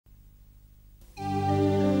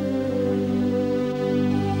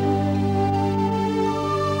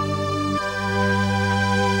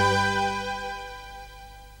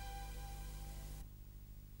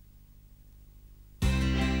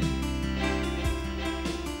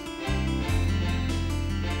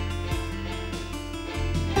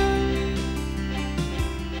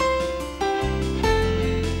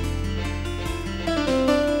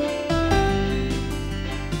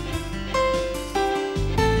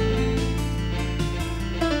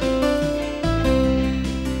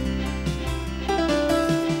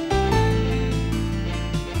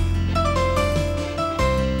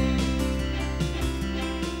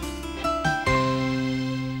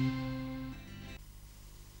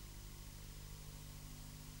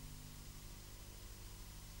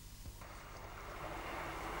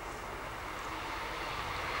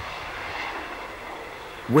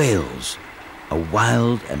Wales, a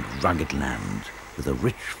wild and rugged land with a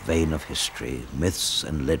rich vein of history, myths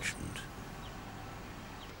and legend.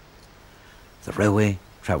 The railway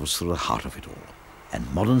travels through the heart of it all,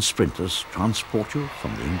 and modern sprinters transport you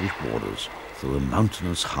from the English borders through the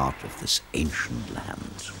mountainous heart of this ancient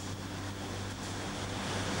land.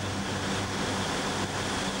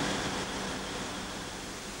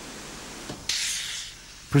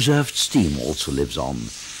 Preserved steam also lives on,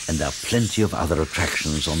 and there are plenty of other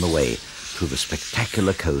attractions on the way to the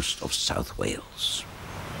spectacular coast of South Wales.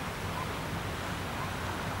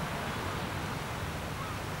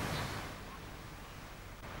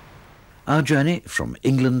 Our journey from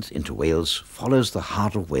England into Wales follows the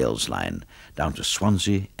Heart of Wales line down to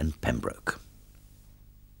Swansea and Pembroke.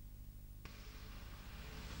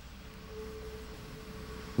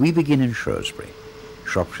 We begin in Shrewsbury,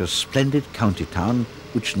 Shropshire's splendid county town,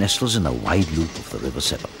 which nestles in a wide loop of the River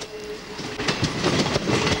Severn.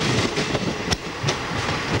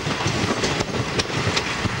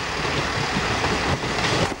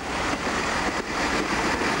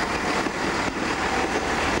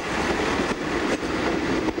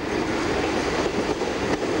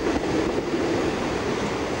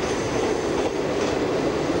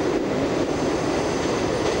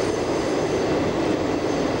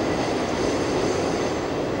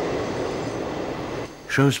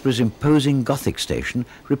 Shrewsbury's imposing Gothic station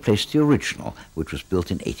replaced the original, which was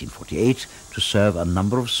built in 1848 to serve a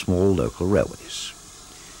number of small local railways.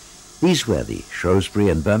 These were the Shrewsbury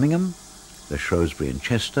and Birmingham, the Shrewsbury and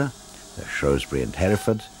Chester, the Shrewsbury and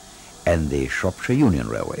Hereford, and the Shropshire Union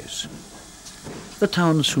Railways. The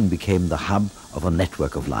town soon became the hub of a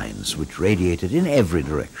network of lines which radiated in every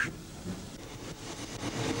direction.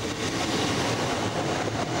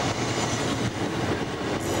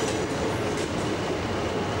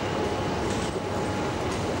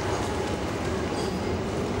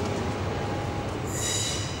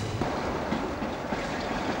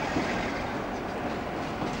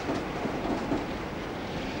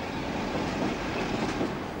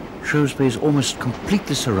 Shrewsbury is almost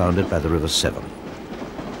completely surrounded by the River Severn.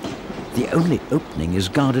 The only opening is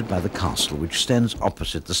guarded by the castle, which stands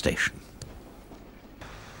opposite the station.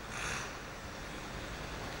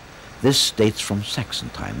 This dates from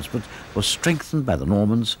Saxon times, but was strengthened by the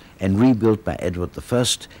Normans and rebuilt by Edward I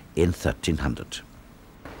in 1300.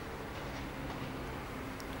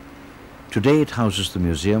 Today it houses the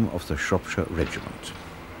Museum of the Shropshire Regiment.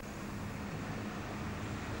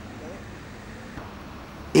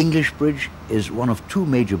 English Bridge is one of two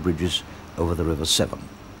major bridges over the River Severn.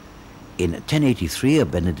 In 1083, a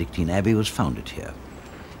Benedictine abbey was founded here.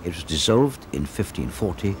 It was dissolved in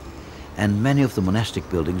 1540, and many of the monastic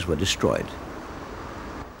buildings were destroyed.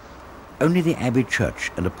 Only the abbey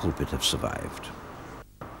church and a pulpit have survived.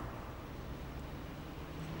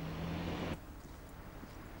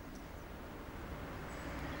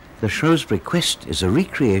 The Shrewsbury Quest is a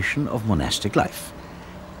recreation of monastic life.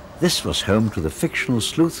 This was home to the fictional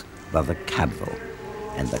sleuth Brother Cadwell,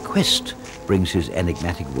 and the quest brings his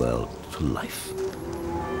enigmatic world to life.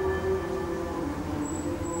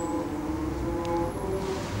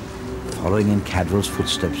 Following in Cadwell's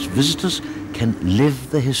footsteps, visitors can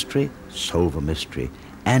live the history, solve a mystery,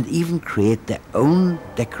 and even create their own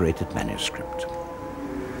decorated manuscript.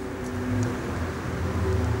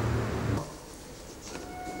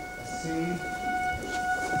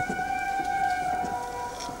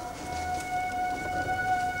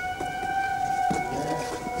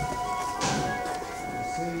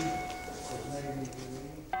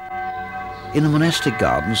 In the monastic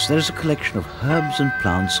gardens, there is a collection of herbs and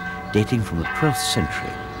plants dating from the 12th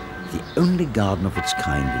century, the only garden of its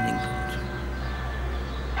kind in England.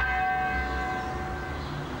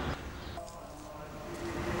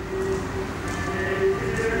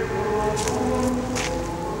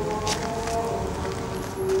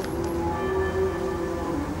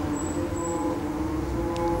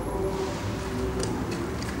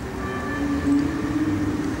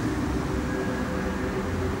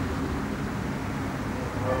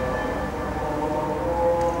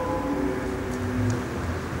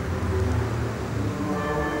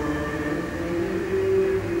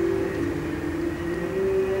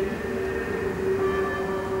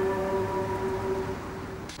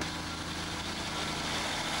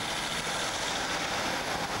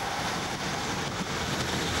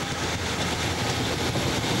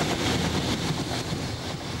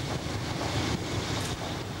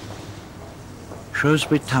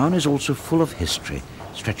 Shrewsbury town is also full of history,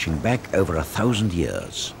 stretching back over 1,000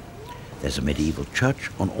 years. There's a medieval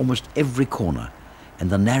church on almost every corner, and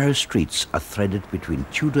the narrow streets are threaded between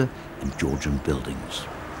Tudor and Georgian buildings.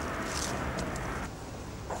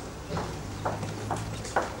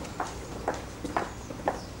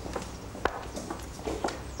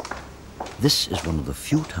 This is one of the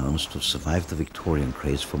few towns to survive the Victorian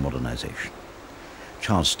craze for modernization.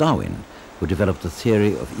 Charles Darwin, who developed the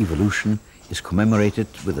theory of evolution, is commemorated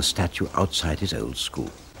with a statue outside his old school.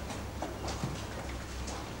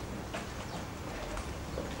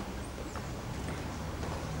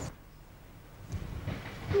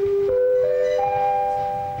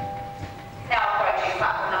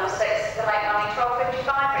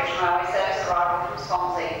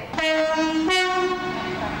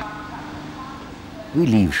 We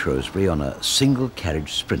leave Shrewsbury on a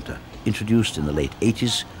single-carriage Sprinter, introduced in the late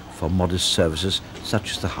 80s for modest services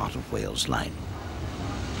such as the Heart of Wales line.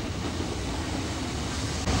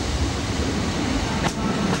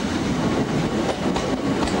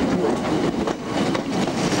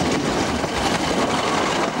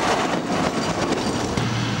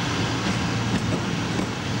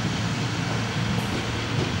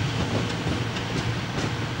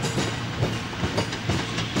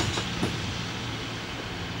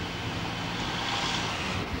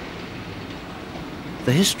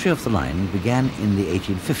 The history of the line began in the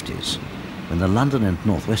 1850s, when the London and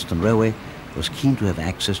North Western Railway was keen to have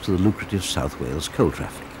access to the lucrative South Wales coal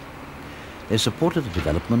traffic. They supported the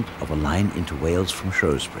development of a line into Wales from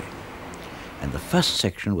Shrewsbury, and the first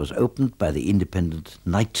section was opened by the independent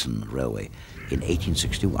Knighton Railway in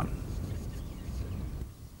 1861.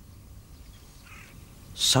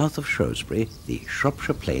 South of Shrewsbury, the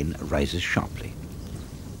Shropshire Plain rises sharply.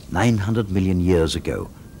 900 million years ago,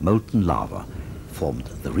 molten lava formed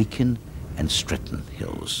the Wrekin and Stretton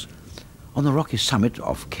hills. On the rocky summit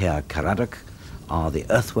of Caer Caradoc are the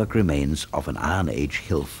earthwork remains of an Iron Age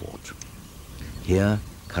hill fort. Here,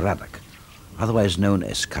 Caradoc, otherwise known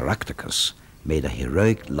as Caractacus, made a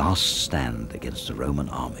heroic last stand against the Roman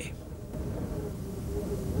army.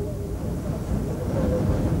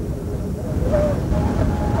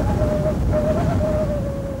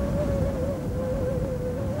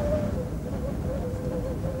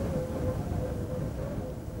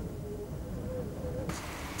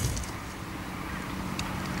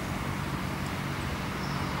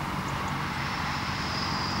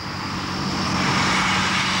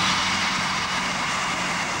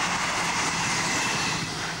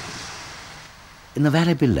 In the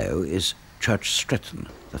valley below is Church Stretton,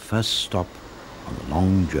 the first stop on the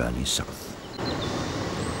long journey south.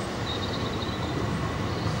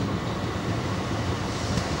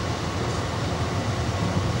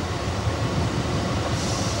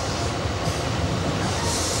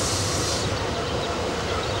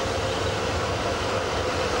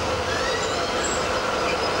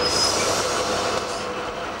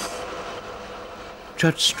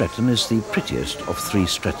 Church Stretton is the prettiest of three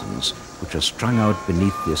Strettons, which are strung out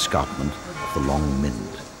beneath the escarpment of the Long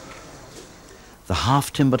Mynd. The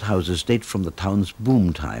half-timbered houses date from the town's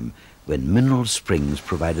boom time, when mineral springs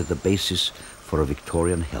provided the basis for a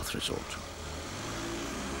Victorian health resort.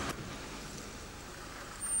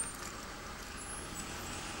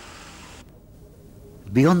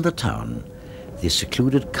 Beyond the town, the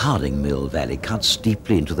secluded Carding Mill Valley cuts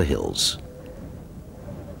deeply into the hills.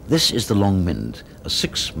 This is the Long Mynd, a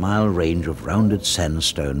 6-mile range of rounded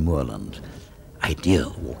sandstone moorland,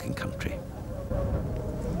 ideal walking country.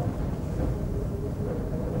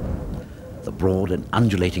 The broad and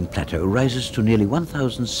undulating plateau rises to nearly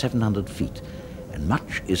 1,700 feet, and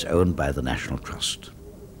much is owned by the National Trust.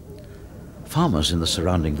 Farmers in the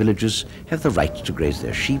surrounding villages have the right to graze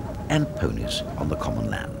their sheep and ponies on the common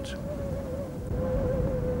land.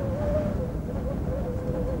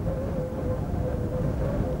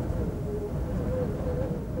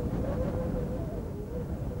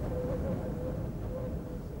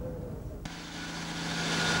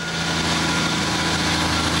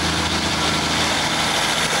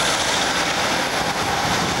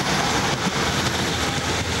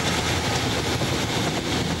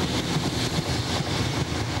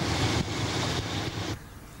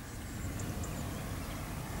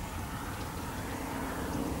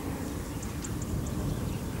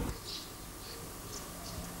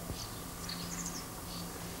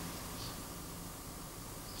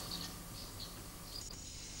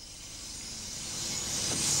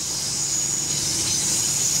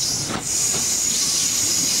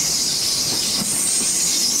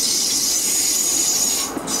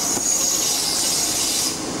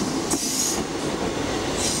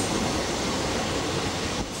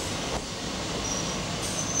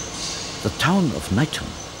 The town of Knighton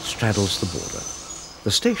straddles the border.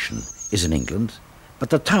 The station is in England,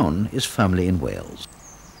 but the town is firmly in Wales.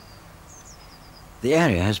 The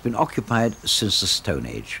area has been occupied since the Stone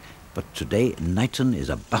Age, but today Knighton is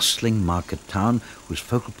a bustling market town whose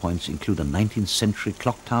focal points include a 19th century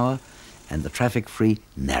clock tower and the traffic-free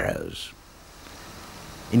Narrows.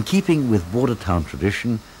 In keeping with border town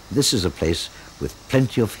tradition, this is a place with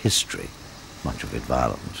plenty of history, much of it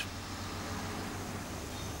violent.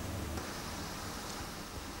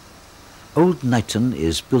 Old Knighton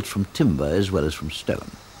is built from timber as well as from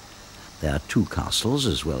stone. There are two castles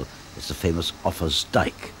as well as the famous Offa's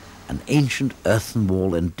Dyke, an ancient earthen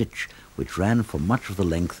wall and ditch which ran for much of the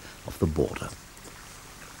length of the border.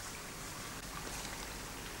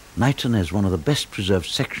 Knighton has one of the best preserved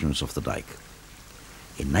sections of the dyke.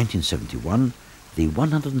 In 1971, the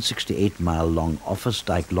 168-mile-long Offa's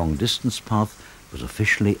Dyke long-distance path was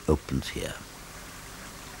officially opened here.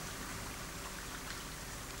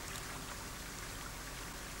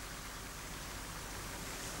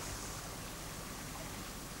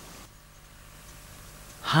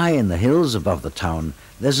 High in the hills above the town,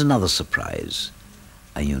 there's another surprise,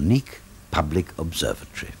 a unique public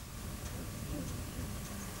observatory.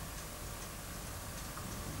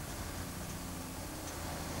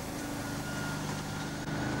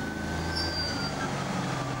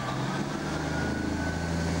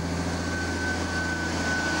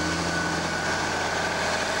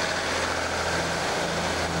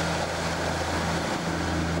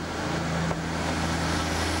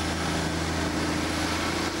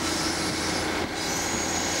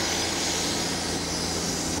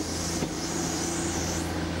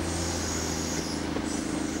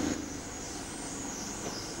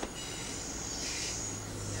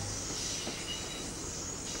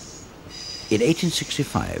 In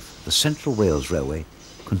 1865, the Central Wales Railway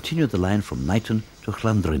continued the line from Knighton to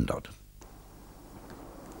Llandrindod.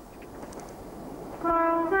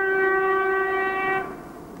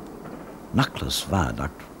 Nuckless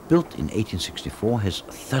Viaduct, built in 1864, has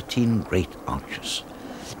 13 great arches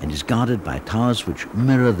and is guarded by towers which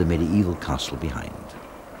mirror the medieval castle behind.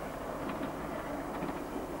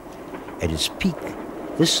 At its peak,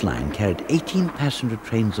 this line carried 18 passenger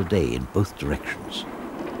trains a day in both directions.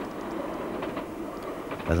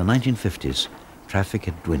 By the 1950s, traffic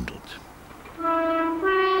had dwindled.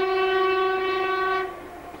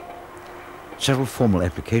 Several formal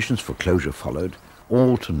applications for closure followed,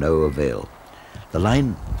 all to no avail. The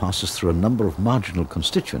line passes through a number of marginal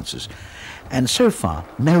constituencies, and so far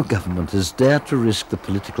no government has dared to risk the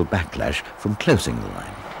political backlash from closing the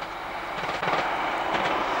line.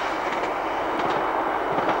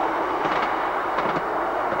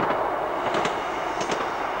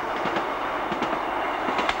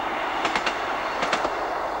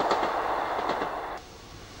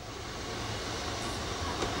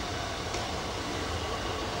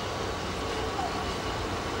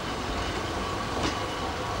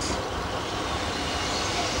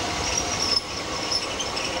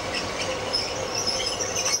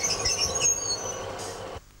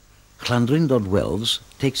 Llandrindod Wells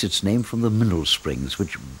takes its name from the mineral springs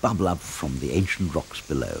which bubble up from the ancient rocks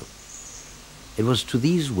below. It was to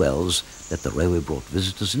these wells that the railway brought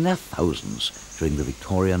visitors in their thousands during the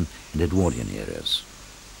Victorian and Edwardian eras.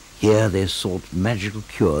 Here they sought magical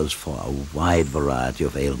cures for a wide variety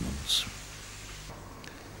of ailments.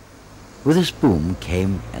 With this boom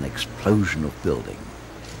came an explosion of building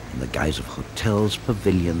in the guise of hotels,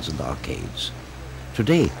 pavilions and arcades.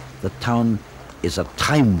 Today, the town is a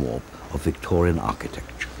time warp of Victorian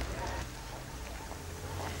architecture.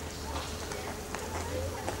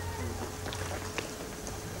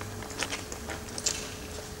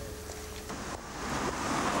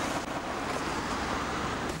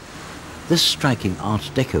 This striking Art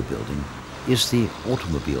Deco building is the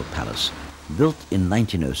Automobile Palace, built in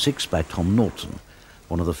 1906 by Tom Norton,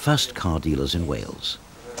 one of the first car dealers in Wales.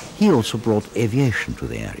 He also brought aviation to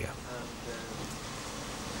the area.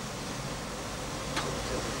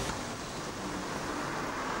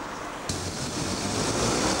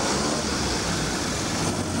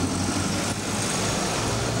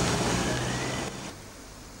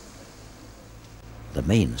 The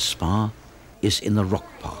main spa is in the Rock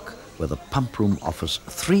Park, where the pump room offers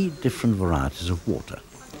 3 different varieties of water: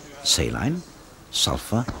 saline,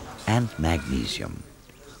 sulfur and magnesium.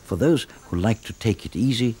 For those who like to take it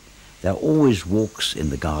easy, there are always walks in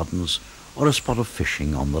the gardens or a spot of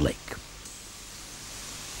fishing on the lake.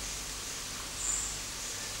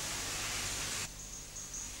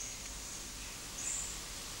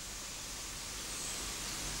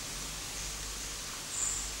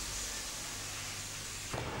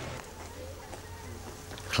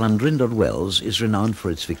 Llandrindod Wells is renowned for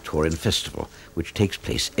its Victorian festival, which takes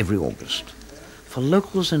place every August. For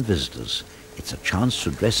locals and visitors, it's a chance to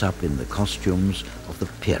dress up in the costumes of the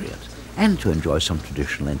period and to enjoy some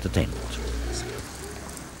traditional entertainment.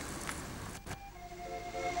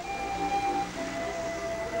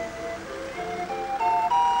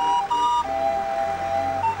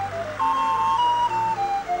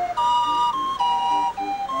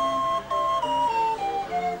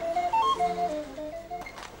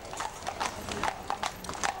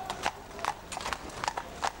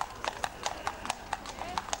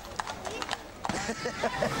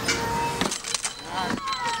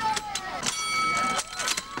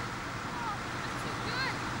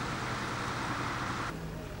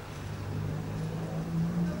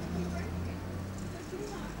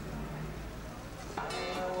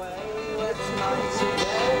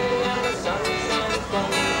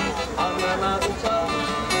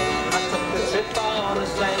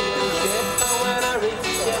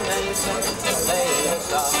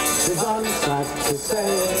 To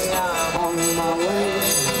say I'm on my way,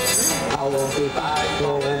 I won't be back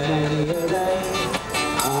for many a day.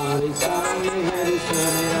 He's found me and he's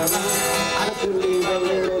turning around. I have to leave a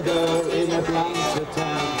little girl in Atlanta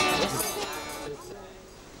town.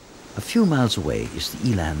 A few miles away is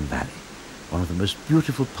the Elan Valley, one of the most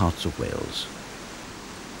beautiful parts of Wales.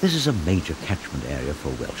 This is a major catchment area for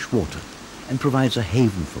Welsh water and provides a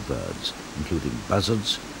haven for birds, including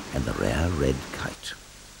buzzards and the rare red kite.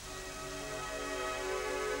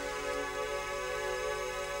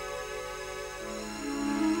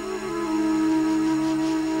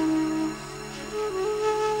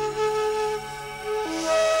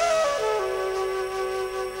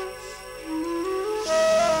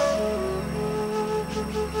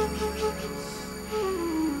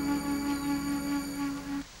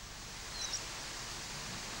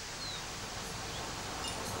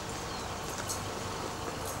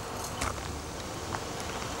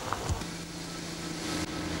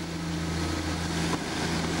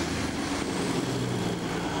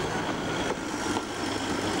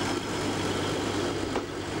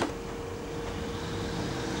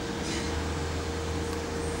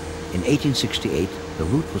 In 1868, the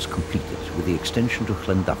route was completed with the extension to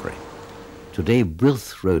Llandovery. Today,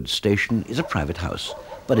 Brilth Road Station is a private house,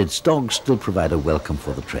 but its dogs still provide a welcome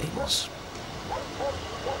for the trains.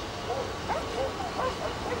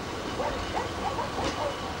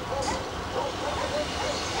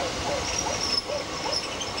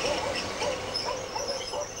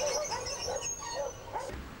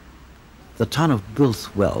 The town of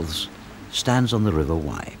Builth Wells stands on the River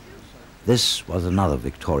Wye. This was another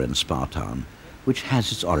Victorian spa town, which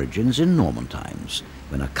has its origins in Norman times,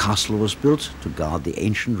 when a castle was built to guard the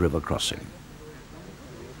ancient river crossing.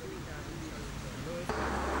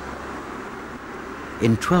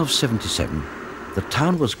 In 1277, the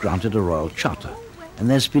town was granted a royal charter, and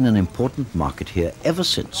there's been an important market here ever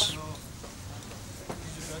since.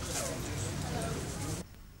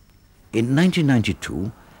 In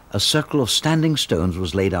 1992, a circle of standing stones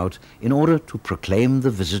was laid out in order to proclaim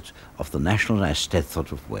the visit of the National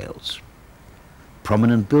Eisteddfod of Wales.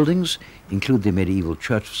 Prominent buildings include the medieval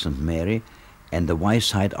Church of St. Mary and the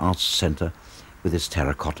Wyeside Arts Centre with its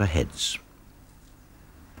terracotta heads.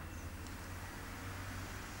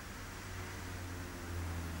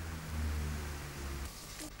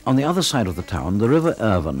 On the other side of the town, the River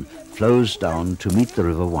Irvine flows down to meet the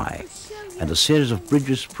River Wye, and a series of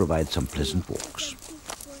bridges provide some pleasant walks.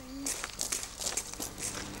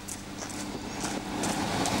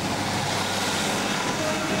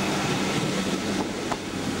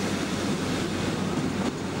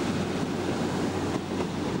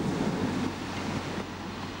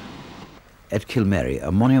 At Kilmary,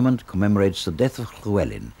 a monument commemorates the death of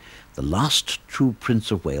Llywelyn, the last true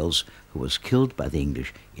Prince of Wales who was killed by the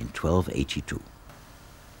English in 1282.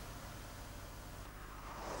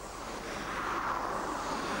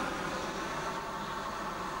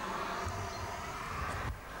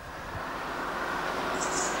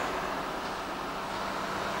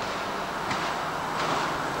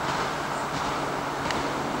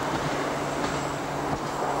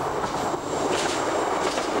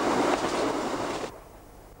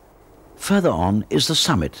 Further on is the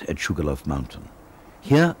summit at Sugarloaf Mountain.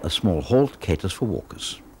 Here, a small halt caters for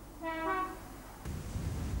walkers.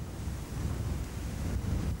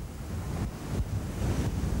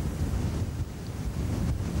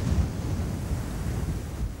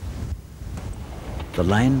 The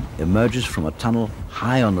line emerges from a tunnel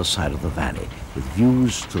high on the side of the valley, with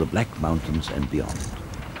views to the Black Mountains and beyond.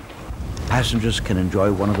 Passengers can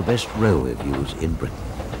enjoy one of the best railway views in Britain.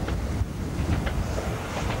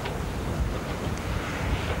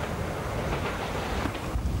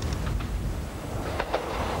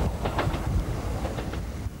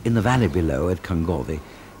 In the valley below at Llangorfi,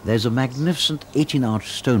 there's a magnificent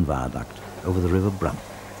 18-arch stone viaduct over the River Brum.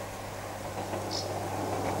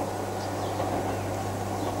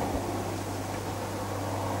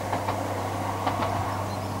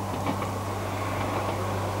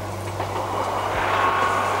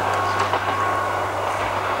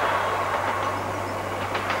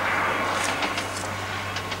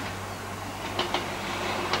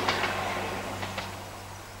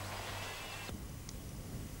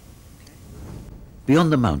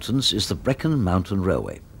 Beyond the mountains is the Brecon Mountain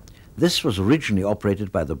Railway. This was originally operated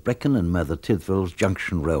by the Brecon and Merthyr Tydfil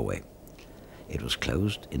Junction Railway. It was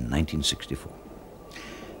closed in 1964.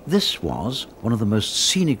 This was one of the most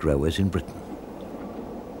scenic railways in Britain.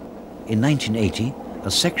 In 1980, a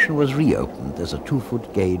section was reopened as a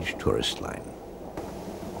 2-foot gauge tourist line.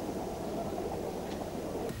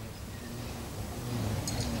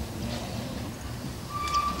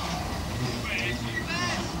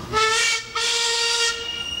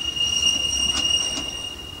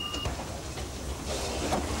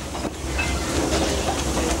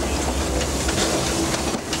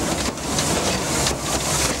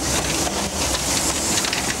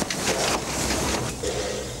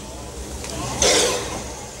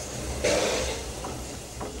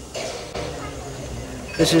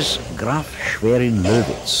 This is Graf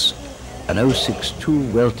Schwerin-Löwitz, an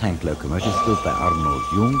 062 well-tank locomotive built by Arnold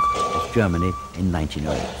Jung of Germany in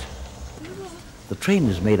 1908. The train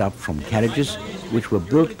is made up from carriages which were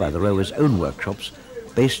built by the railway's own workshops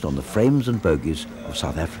based on the frames and bogies of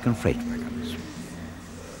South African freight wagons.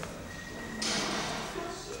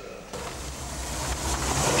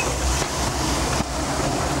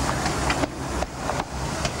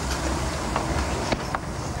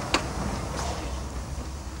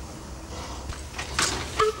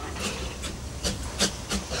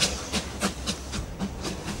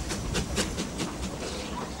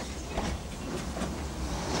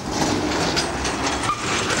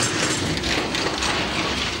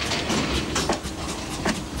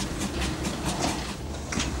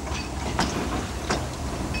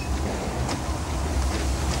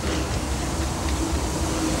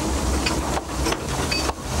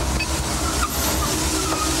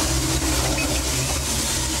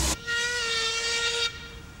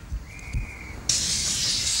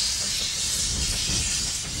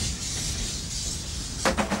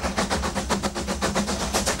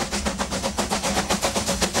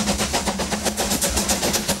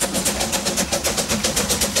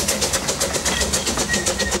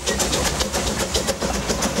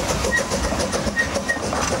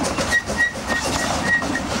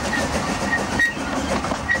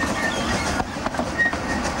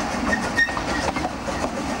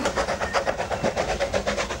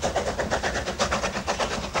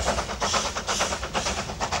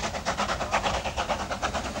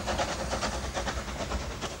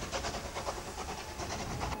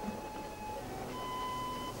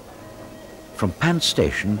 From Pant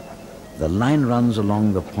Station, the line runs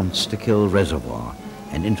along the Pontstickil Reservoir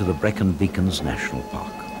and into the Brecon Beacons National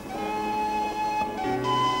Park.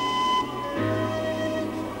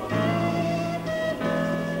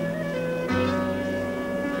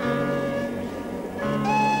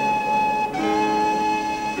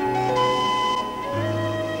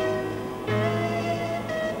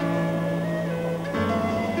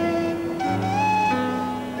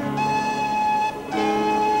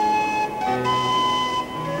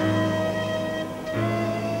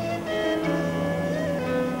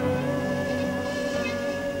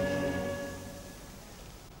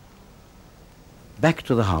 Back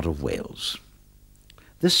to the heart of Wales.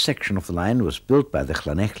 This section of the line was built by the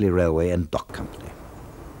Llanelli Railway and Dock Company.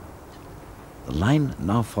 The line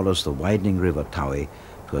now follows the widening River Tawe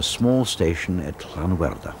to a small station at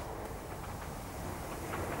Llanwrda.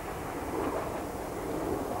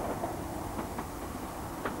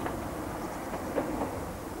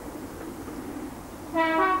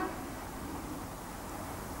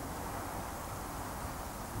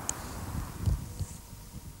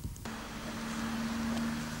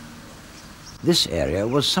 This area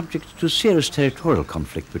was subject to serious territorial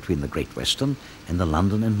conflict between the Great Western and the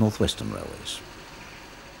London and North Western Railways.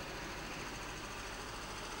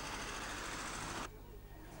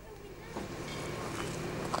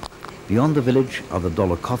 Beyond the village are the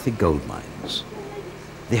Dolaucothi gold mines.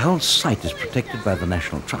 The whole site is protected by the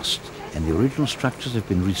National Trust, and the original structures have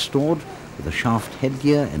been restored with the shaft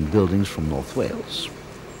headgear and buildings from North Wales.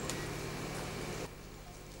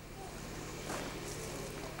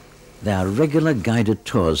 There are regular guided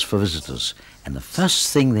tours for visitors, and the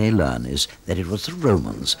first thing they learn is that it was the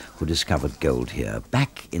Romans who discovered gold here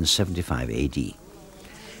back in 75 AD.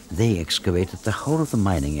 They excavated the whole of the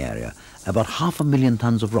mining area, about 500,000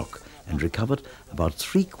 tons of rock, and recovered about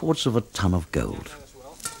 3/4 of a ton of gold.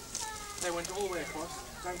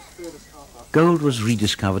 Gold was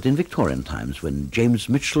rediscovered in Victorian times when James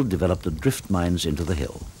Mitchell developed the drift mines into the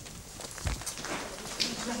hill.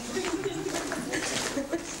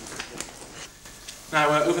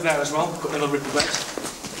 Now over there as well, we've got a little ripple bed.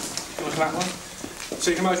 Look at that one. So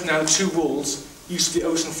you can imagine now the two walls used to be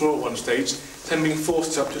ocean floor at one stage, then being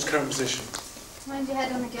forced up to its current position. Mind your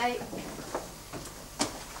head on the gate.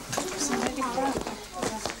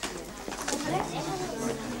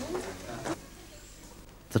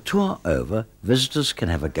 The tour over, visitors can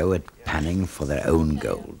have a go at panning for their own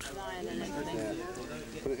gold.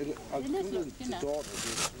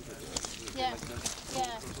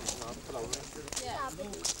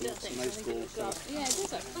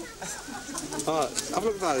 Oh, have a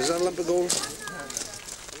look at that. Is that a lump of gold?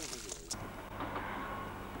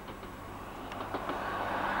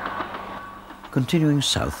 Continuing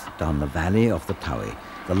south down the valley of the Tawi,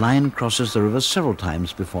 the line crosses the river several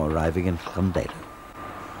times before arriving in Llandelo.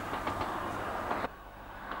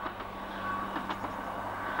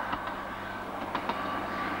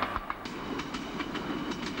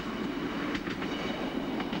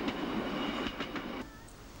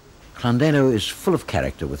 Llandelo is full of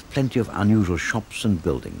character with plenty of unusual shops and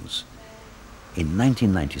buildings. In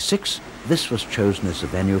 1996, this was chosen as the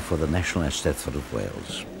venue for the National Eisteddfod of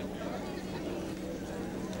Wales.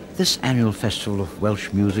 This annual festival of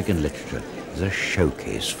Welsh music and literature is a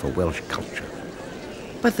showcase for Welsh culture.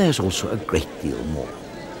 But there's also a great deal more.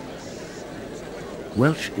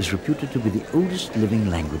 Welsh is reputed to be the oldest living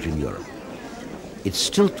language in Europe. It's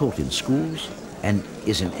still taught in schools and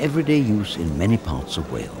is in everyday use in many parts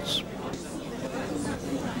of Wales.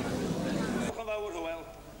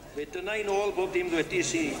 Dyna i nôl bob dim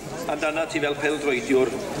ddwedis i amdana ti fel pêl-droediwr.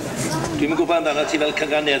 Dwi'm yn gwybod amdana ti fel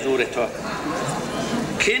cynganeddwr eto.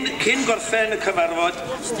 Cyn gorffen y cyfarfod,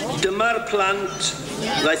 dyma'r plant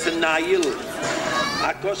ddaeth yn ail,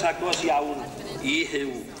 agos iawn I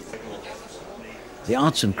Huw. The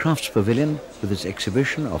Arts and Crafts Pavilion, with its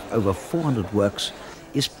exhibition of over 400 works,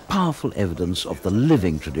 is powerful evidence of the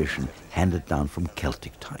living tradition handed down from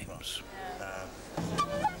Celtic times.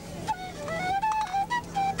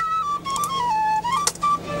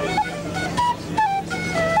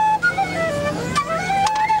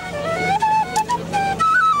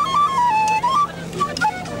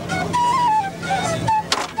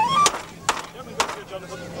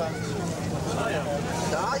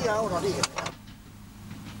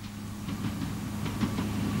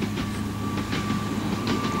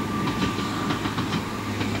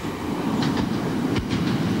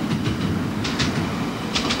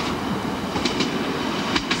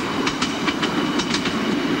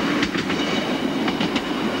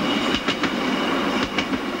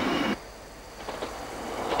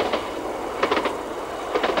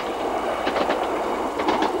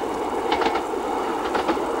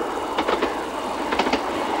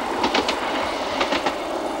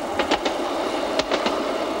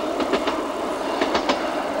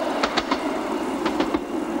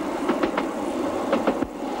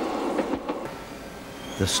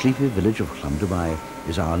 The sleepy village of Llandubai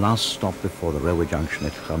is our last stop before the railway junction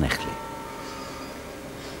at Llanelli.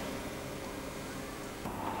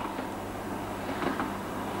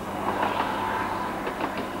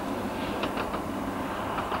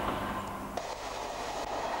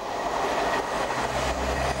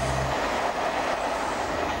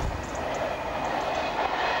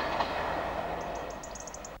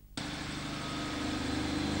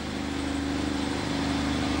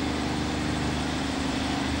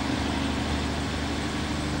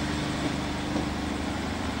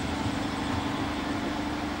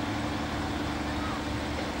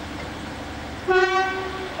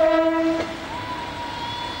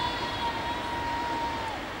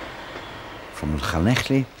 From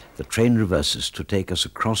Llanelli, the train reverses to take us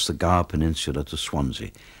across the Gower Peninsula to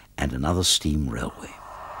Swansea and another steam railway.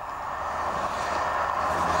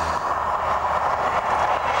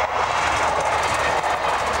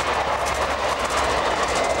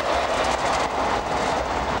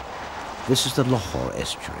 This is the Lochor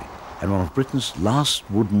estuary and one of Britain's last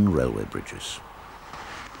wooden railway bridges.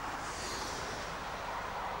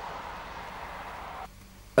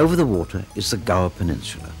 Over the water is the Gower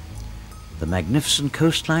Peninsula. The magnificent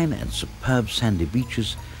coastline and superb sandy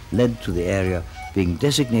beaches led to the area being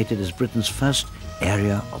designated as Britain's first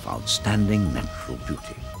area of outstanding natural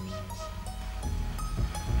beauty.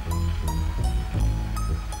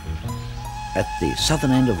 At the southern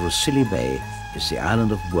end of Rosilly Bay is the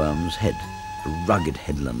island of Worm's Head, a rugged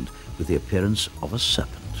headland with the appearance of a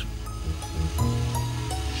serpent.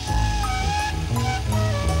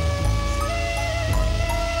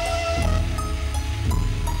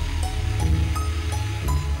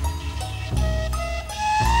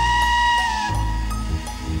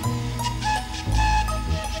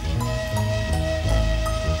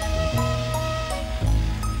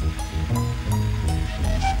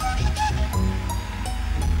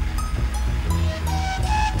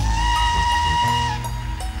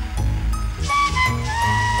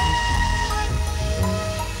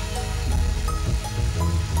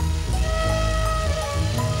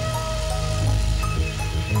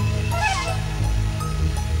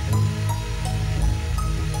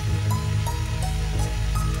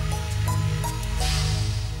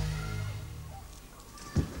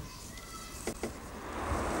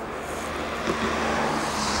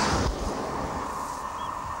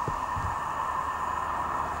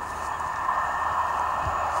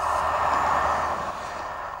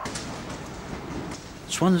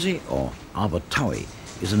 Swansea, or Abertawe,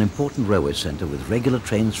 is an important railway centre with regular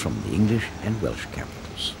trains from the English and Welsh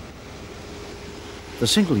capitals. The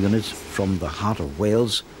single units from the heart of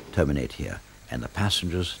Wales terminate here, and the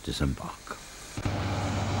passengers disembark.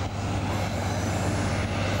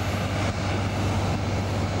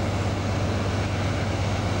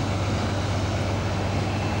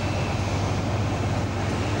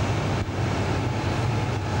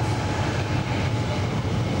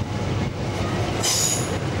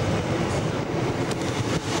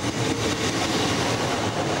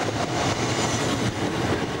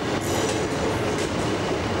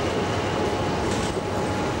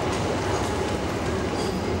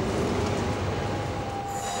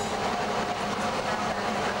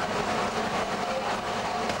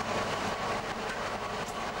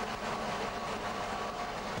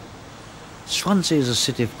 Swansea is a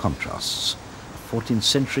city of contrasts. A 14th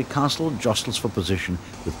century castle jostles for position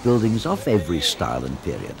with buildings of every style and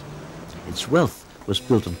period. Its wealth was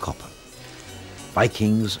built on copper.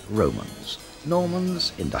 Vikings, Romans,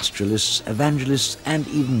 Normans, industrialists, evangelists, and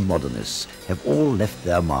even modernists have all left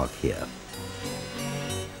their mark here.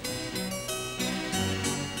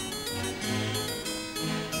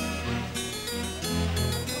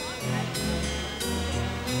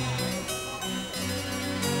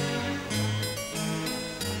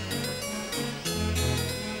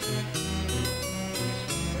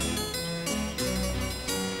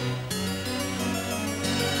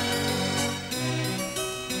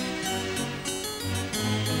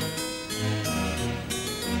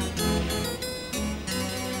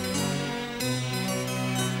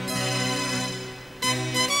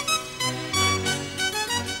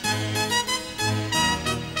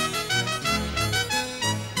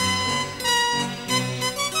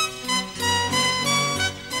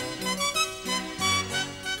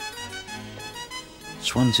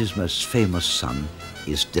 Swansea's most famous son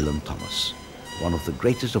is Dylan Thomas, one of the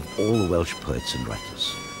greatest of all the Welsh poets and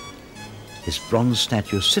writers. His bronze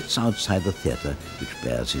statue sits outside the theatre which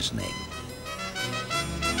bears his name.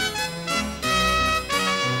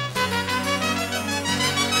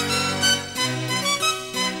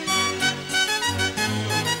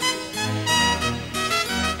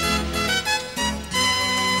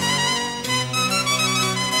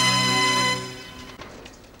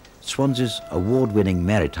 Swansea's award-winning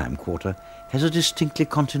maritime quarter has a distinctly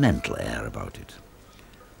continental air about it.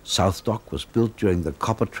 South Dock was built during the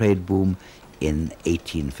copper trade boom in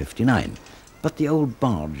 1859, but the old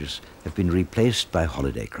barges have been replaced by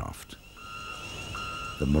holiday craft.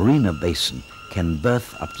 The Marina Basin can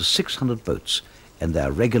berth up to 600 boats, and there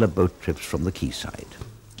are regular boat trips from the quayside.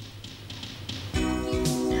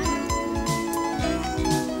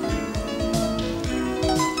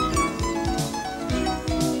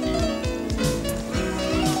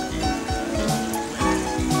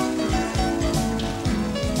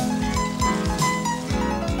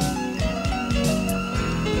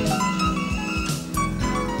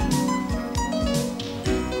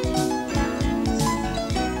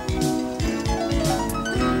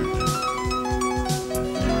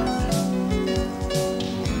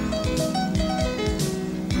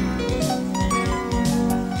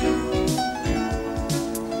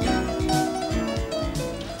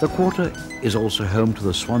 The quarter is also home to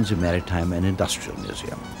the Swansea Maritime and Industrial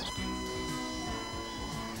Museum.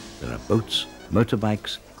 There are boats,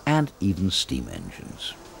 motorbikes, and even steam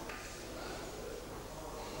engines.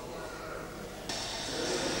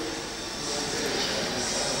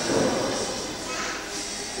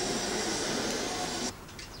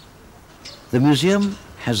 The museum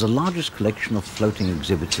has the largest collection of floating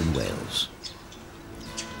exhibits in Wales.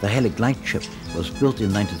 The Halig lightship was built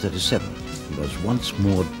in 1937 and was once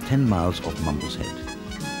moored 10 miles off Mumbles Head.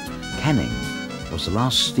 Canning was the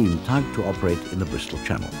last steam tug to operate in the Bristol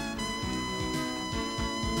Channel.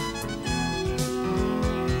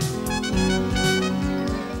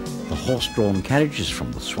 The horse-drawn carriage is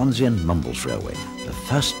from the Swansea and Mumbles Railway, the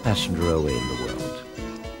first passenger railway in the world.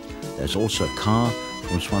 There's also a car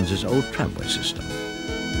from Swansea's old tramway system.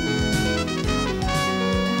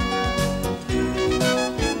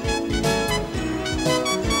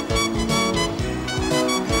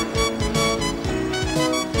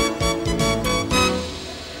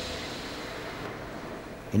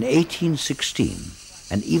 In 1816,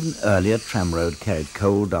 an even earlier tramroad carried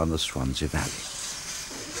coal down the Swansea Valley.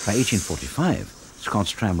 By 1845,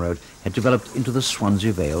 Scots Tramroad had developed into the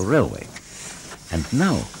Swansea Vale Railway, and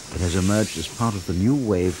now it has emerged as part of the new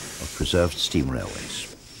wave of preserved steam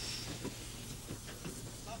railways.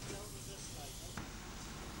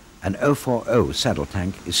 An 040 saddle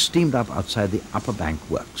tank is steamed up outside the Upper Bank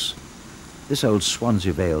Works. This old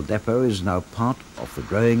Swansea Vale depot is now part of the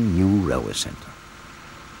growing new railway centre.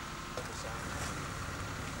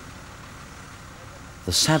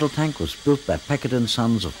 The saddle tank was built by Packard &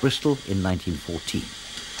 Sons of Bristol in 1914.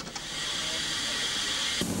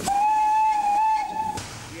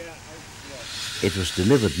 It was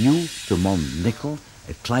delivered new to Mond Nickel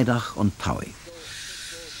at Clydach on Towie.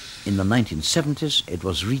 In the 1970s, it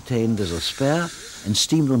was retained as a spare and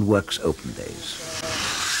steamed on works open days.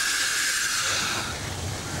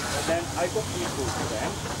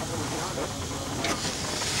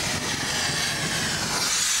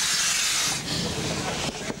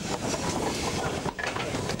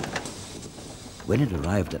 When it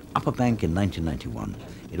arrived at Upper Bank in 1991,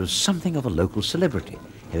 it was something of a local celebrity,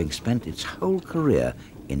 having spent its whole career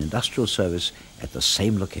in industrial service at the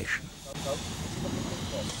same location.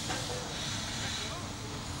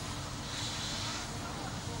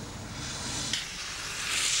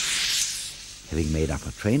 Having made up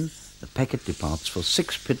a train, the packet departs for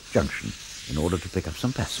Six Pit Junction in order to pick up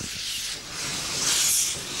some passengers.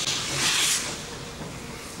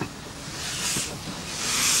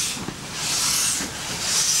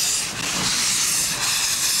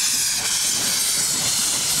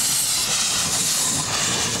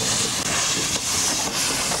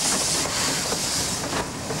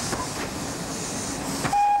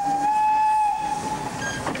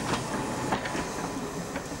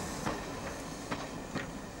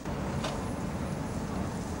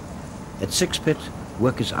 At Six Pit,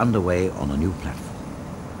 work is underway on a new platform.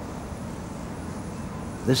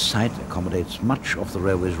 This site accommodates much of the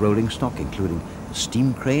railway's rolling stock, including a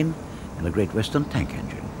steam crane and a Great Western tank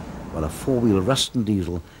engine, while a four-wheel Ruston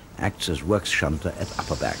diesel acts as works shunter at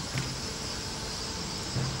Upper Bank.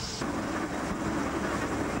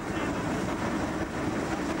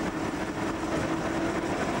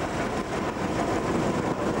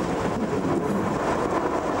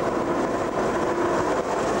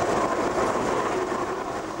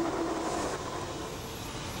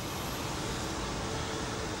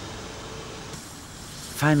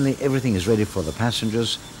 Finally, everything is ready for the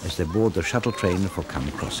passengers as they board the shuttle train for Cam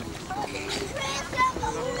Crossing.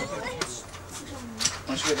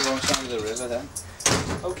 Once you get the wrong side of the river then.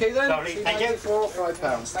 Okay then, Sorry, thank you. £4 or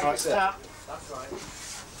 £5. Thank you, sir. That's right.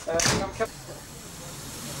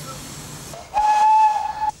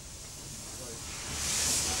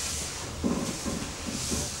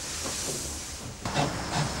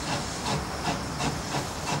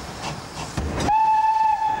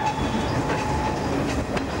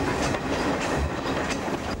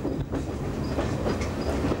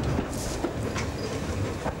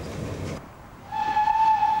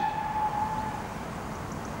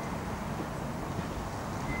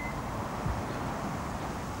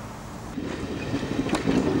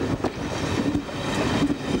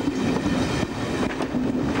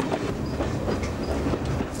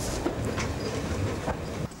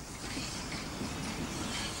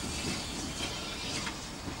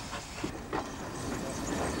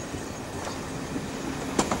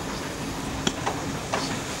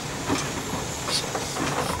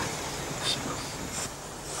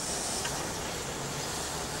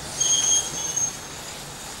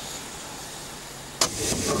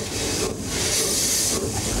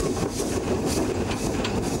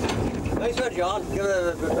 Nice one, John. Give it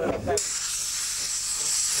a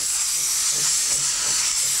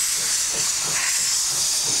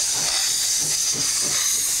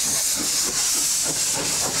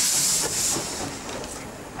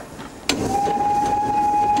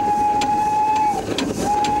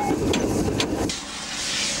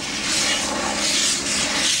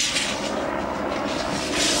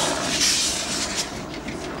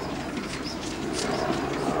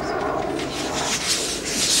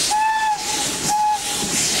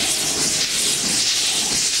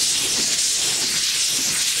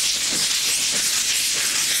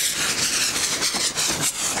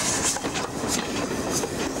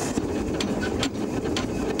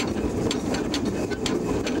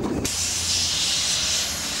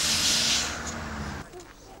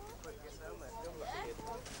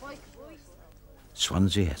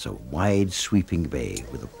Swansea has a wide sweeping bay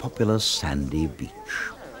with a popular sandy beach.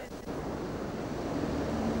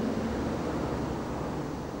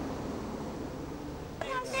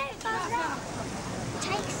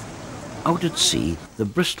 Out at sea, the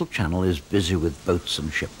Bristol Channel is busy with boats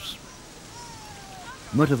and ships.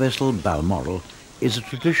 Motor vessel Balmoral is a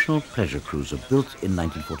traditional pleasure cruiser built in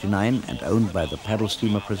 1949 and owned by the Paddle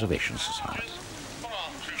Steamer Preservation Society.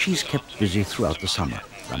 She's kept busy throughout the summer,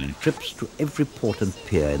 running trips to every port and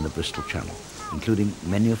pier in the Bristol Channel, including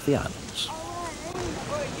many of the islands.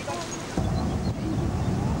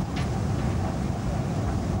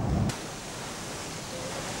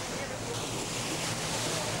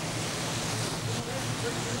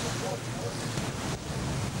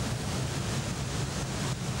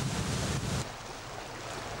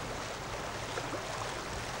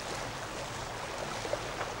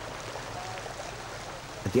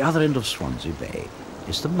 At the other end of Swansea Bay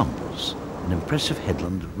is the Mumbles, an impressive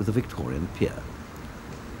headland with a Victorian pier.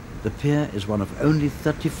 The pier is one of only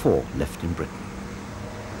 34 left in Britain.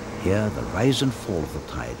 Here, the rise and fall of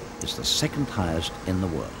the tide is the second highest in the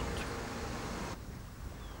world.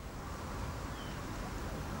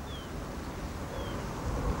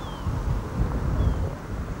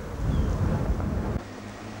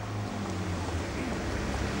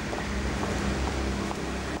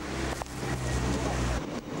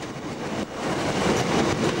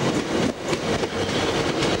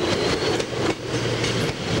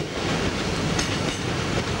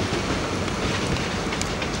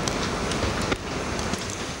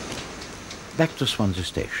 Back to Swansea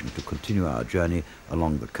Station to continue our journey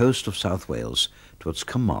along the coast of South Wales towards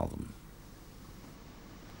Carmarthen.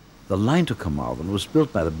 The line to Carmarthen was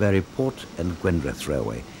built by the Berryport and Gwyndraith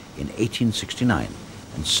Railway in 1869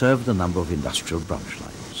 and served a number of industrial branch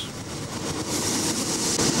lines.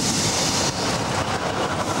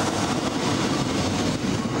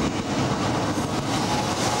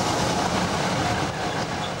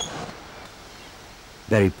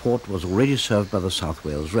 Berryport was already served by the South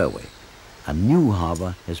Wales Railway. A new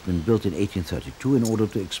harbour has been built in 1832 in order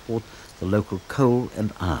to export the local coal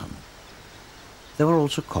and iron. There were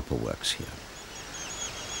also copper works here.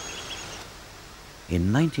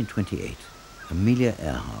 In 1928, Amelia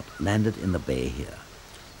Earhart landed in the bay here,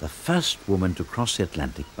 the first woman to cross the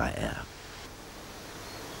Atlantic by air.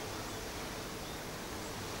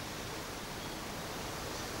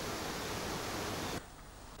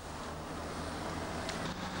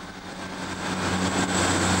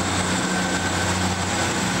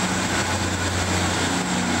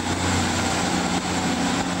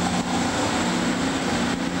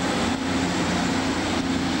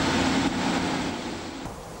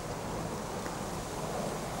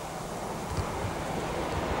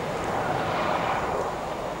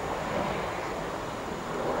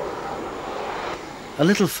 A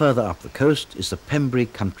little further up the coast is the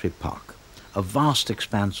Pembrey Country Park, a vast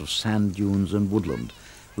expanse of sand dunes and woodland,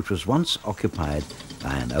 which was once occupied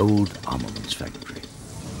by an old armaments factory.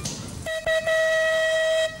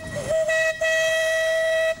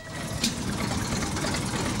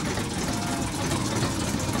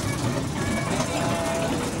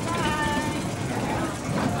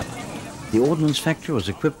 The ordnance factory was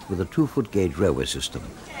equipped with a 2-foot gauge railway system,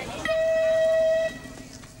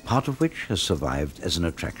 part of which has survived as an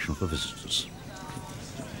attraction for visitors.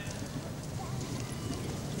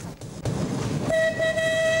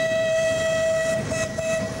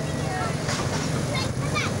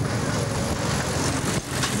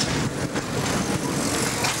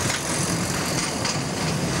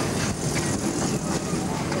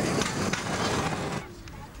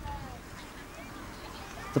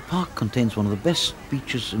 The park contains one of the best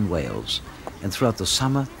beaches in Wales, and throughout the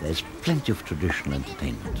summer there's plenty of traditional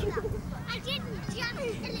entertainment.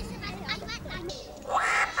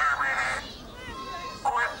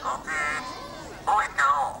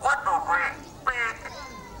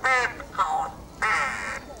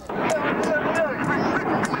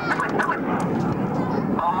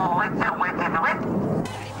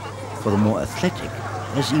 For the more athletic,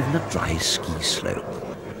 there's even a dry ski slope.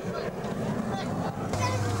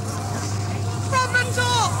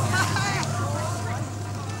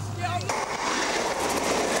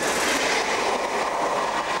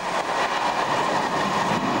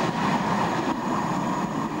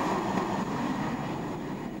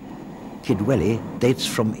 Kidwelly dates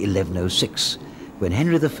from 1106, when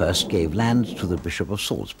Henry I gave land to the Bishop of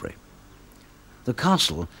Salisbury. The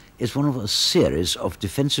castle is one of a series of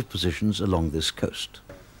defensive positions along this coast.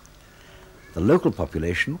 The local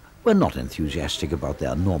population were not enthusiastic about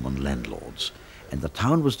their Norman landlords, and the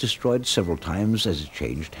town was destroyed several times as it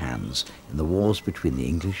changed hands in the wars between the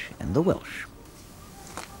English and the Welsh.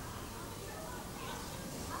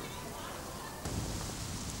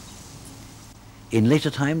 In later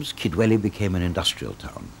times, Kidwelly became an industrial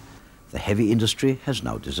town. The heavy industry has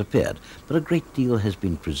now disappeared, but a great deal has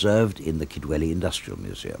been preserved in the Kidwelly Industrial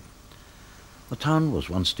Museum. The town was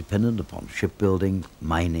once dependent upon shipbuilding,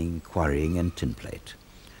 mining, quarrying and tinplate.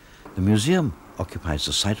 The museum occupies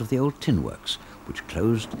the site of the old tin works, which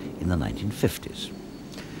closed in the 1950s.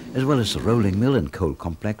 As well as the rolling mill and coal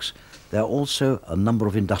complex, there are also a number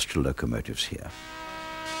of industrial locomotives here.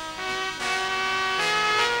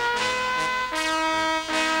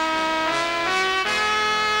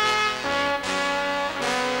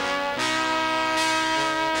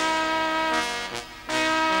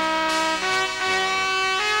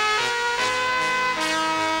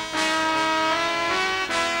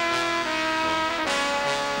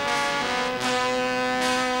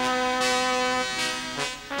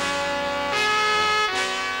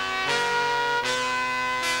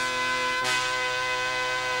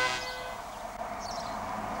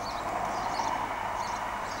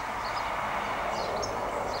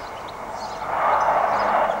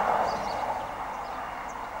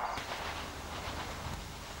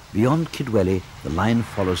 Beyond Kidwelly, the line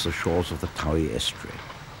follows the shores of the Towie estuary.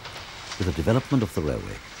 With the development of the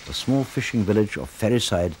railway, the small fishing village of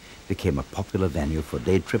Ferryside became a popular venue for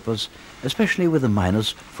day trippers, especially with the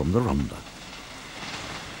miners from the Rhondda.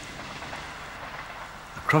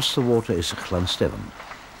 Across the water is Llanstevan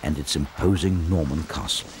and its imposing Norman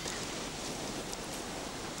castle.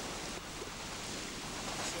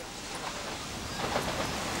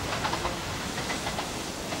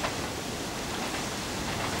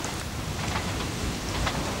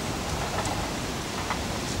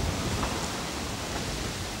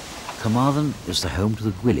 Carmarthen is the home to the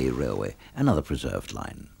Gwilly Railway, another preserved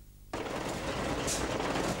line.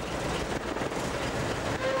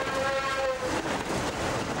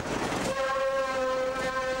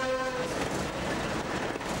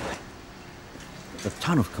 The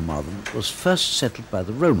town of Carmarthen was first settled by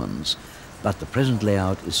the Romans, but the present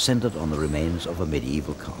layout is centred on the remains of a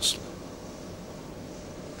medieval castle.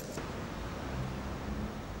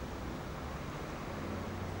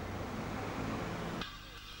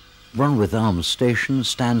 Bronwith Arms Station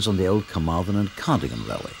stands on the old Carmarthen and Cardigan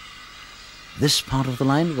Railway. This part of the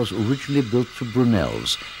line was originally built to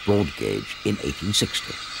Brunel's broad gauge in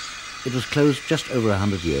 1860. It was closed just over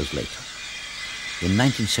 100 years later. In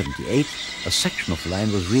 1978, a section of the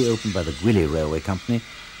line was reopened by the Gwilly Railway Company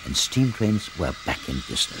and steam trains were back in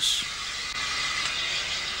business.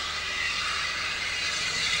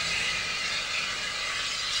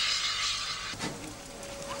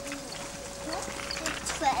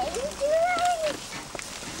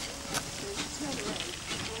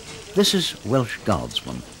 This is Welsh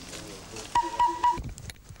Guardsman,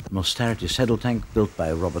 an austerity saddle tank built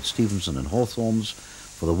by Robert Stevenson and Hawthorns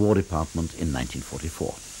for the War Department in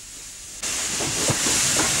 1944.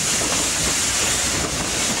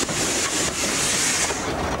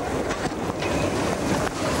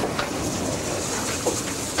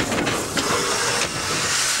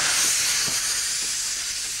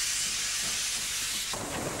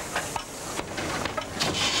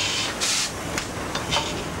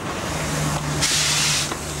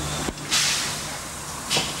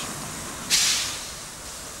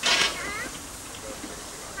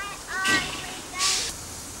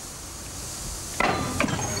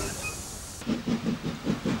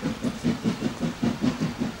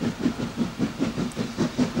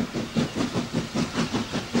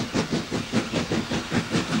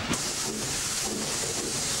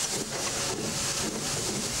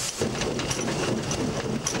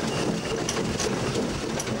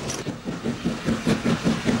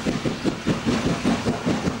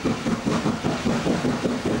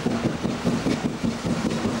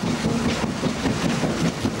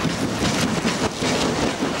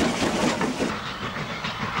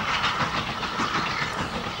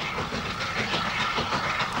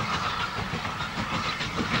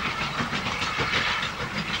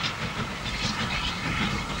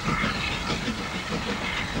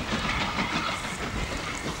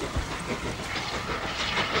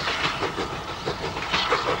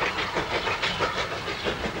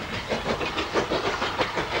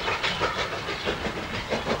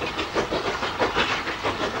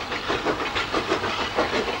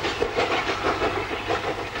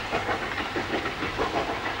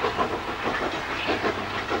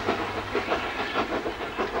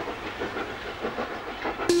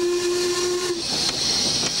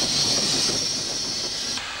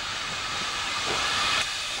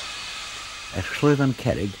 At Llwyfan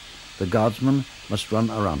Cerrig, the guardsman must run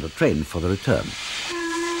around a train for the return.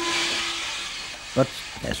 But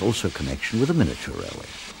there's also a connection with a miniature railway.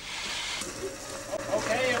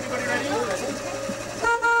 Okay, everybody ready?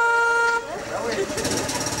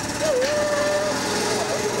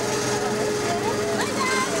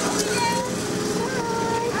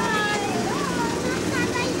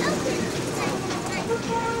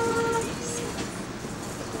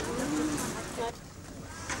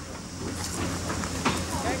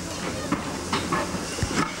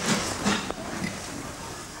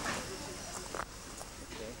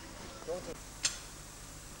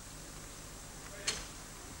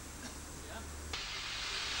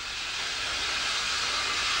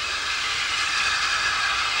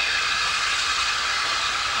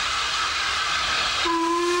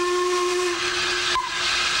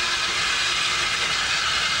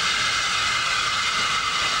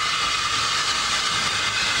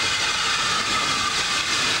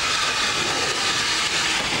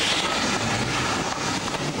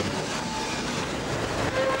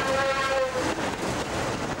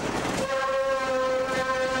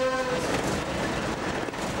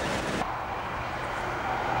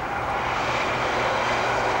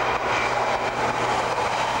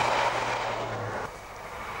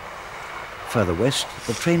 Further west,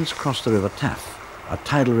 the trains cross the River Taff, a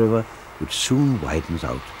tidal river which soon widens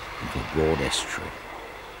out into a broad estuary.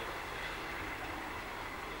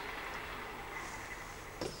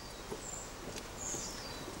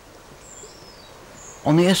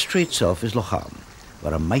 On the estuary itself is Locham,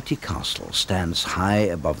 where a mighty castle stands high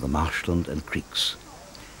above the marshland and creeks.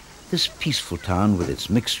 This peaceful town, with its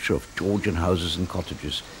mixture of Georgian houses and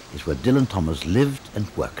cottages, is where Dylan Thomas lived and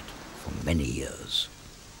worked for many years.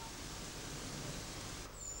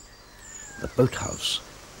 The boathouse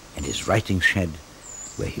and his writing shed,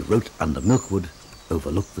 where he wrote under Milkwood,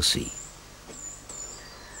 overlook the sea.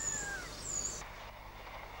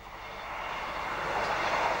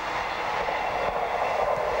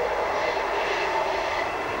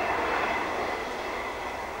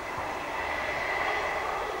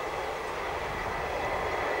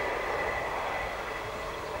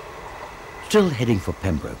 Still heading for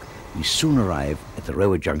Pembroke, we soon arrive at the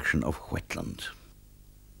railway junction of Whetland.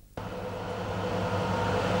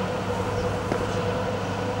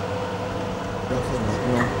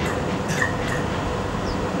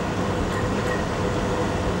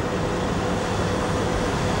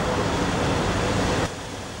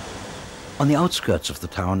 On the outskirts of the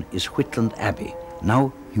town is Whetland Abbey,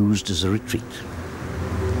 now used as a retreat.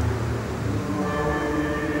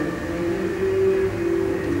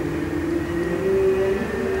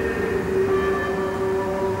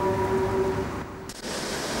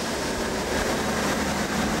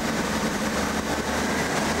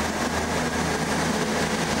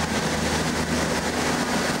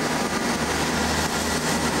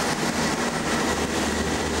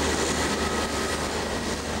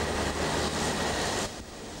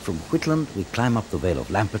 From Whetland, we climb up the Vale of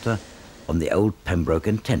Lampeter on the old Pembroke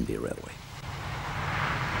and Tenby Railway.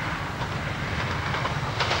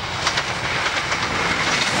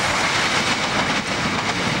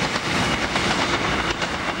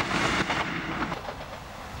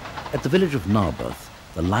 At the village of Narberth,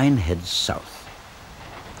 the line heads south.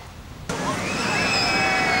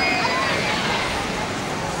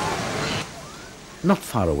 Not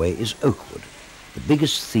far away is Oakwood, the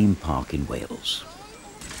biggest theme park in Wales.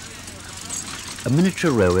 A miniature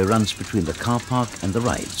railway runs between the car park and the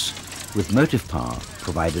rides, with motive power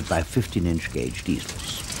provided by 15-inch gauge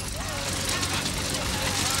diesels.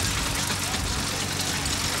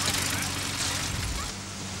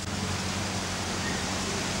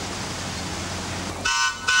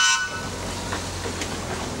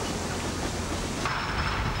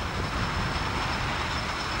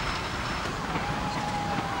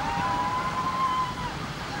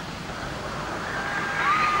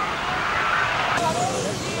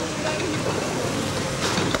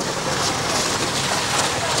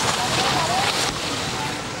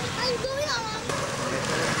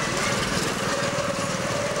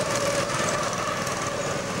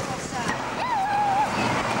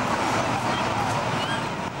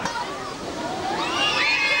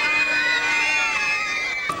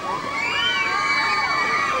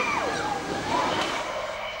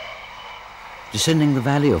 Descending the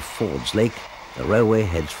valley of Ford's Lake, the railway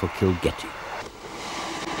heads for Kilgetty.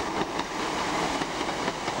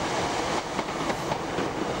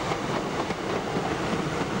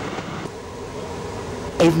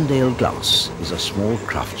 Avondale Glass is a small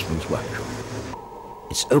craftsman's workshop.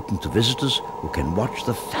 It's open to visitors who can watch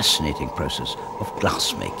the fascinating process of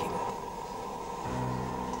glass making.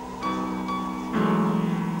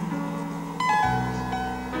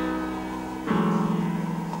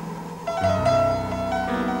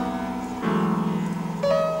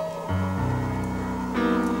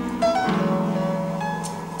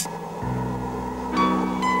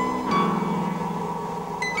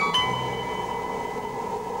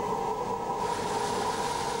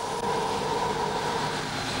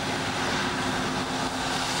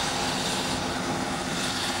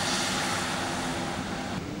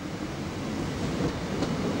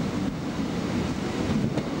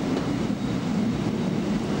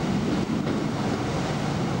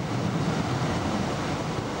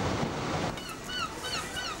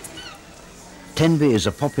 Tenby is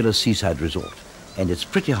a popular seaside resort, and its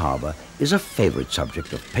pretty harbour is a favourite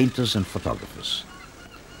subject of painters and photographers.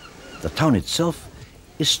 The town itself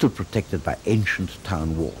is still protected by ancient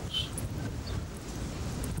town walls.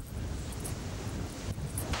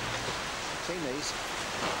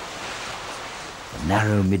 The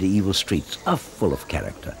narrow medieval streets are full of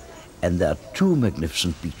character, and there are two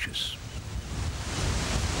magnificent beaches.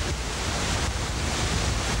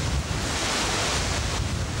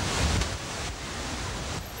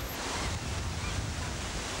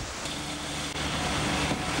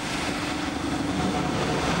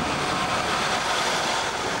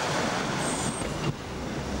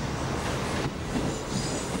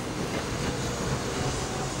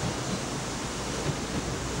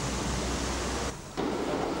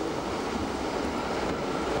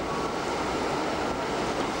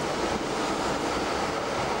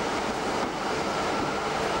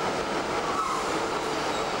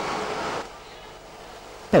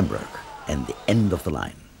 Pembroke, and the end of the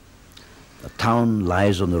line. The town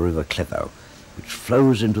lies on the River Clitheroe, which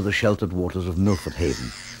flows into the sheltered waters of Milford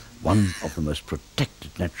Haven, one of the most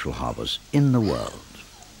protected natural harbours in the world.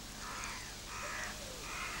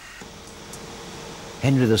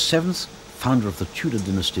 Henry VII, founder of the Tudor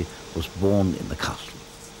dynasty, was born in the castle.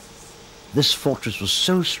 This fortress was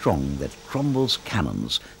so strong that Cromwell's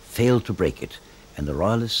cannons failed to break it, and the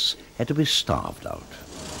royalists had to be starved out.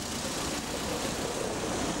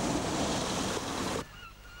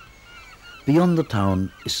 Beyond the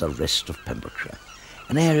town is the rest of Pembrokeshire,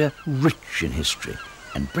 an area rich in history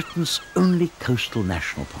and Britain's only coastal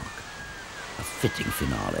national park. A fitting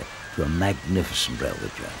finale to a magnificent railway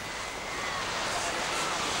journey.